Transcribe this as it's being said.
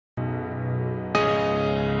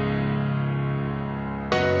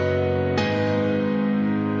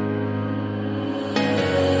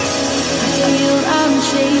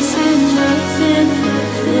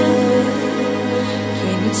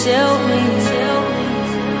tell me,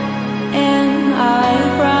 am I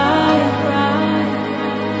right?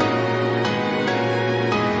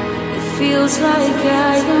 It feels like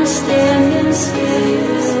I am standing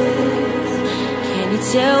still. Can you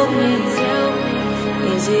tell me,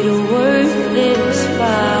 is it worth this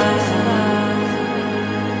fight?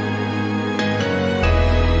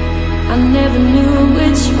 I never knew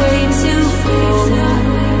which way to go.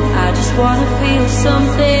 I just wanna feel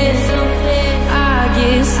something. I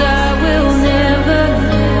guess I will never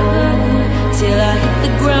know till I hit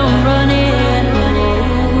the ground running.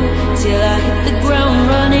 Till I hit the ground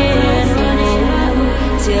running.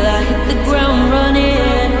 Till I hit the ground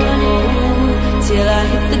running. Till I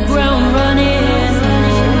hit the ground running.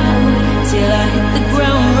 Till I hit the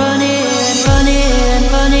ground running. Running,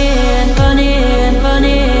 running, running, running,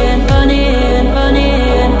 running, running, running, running,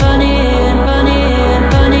 running, running,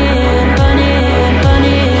 running,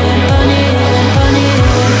 running, running,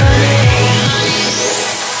 running.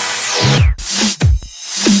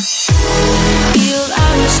 Feel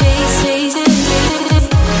I'm chasing.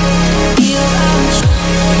 Feel I'm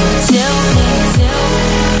trying to tell me.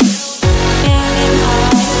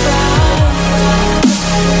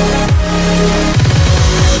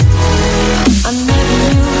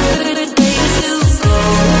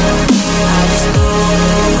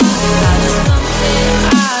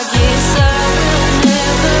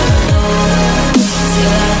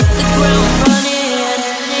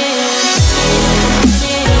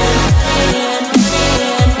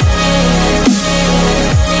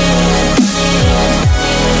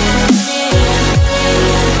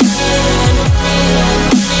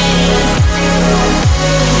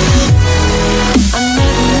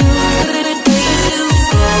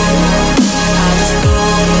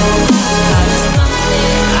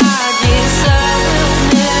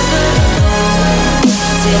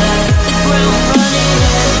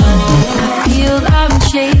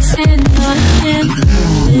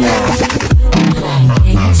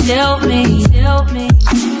 Tell me,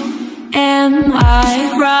 am I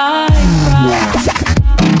right?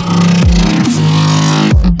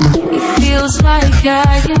 It feels like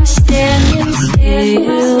I am standing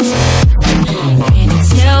still. Can you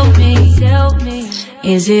tell me,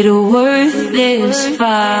 is it worth this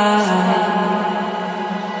fight?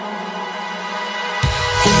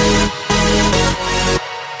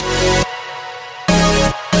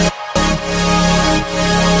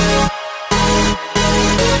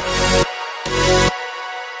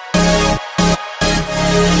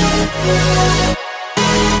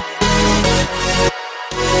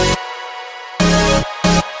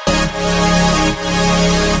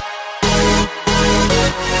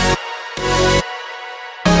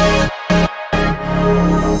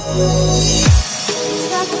 It's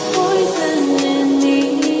like a poison.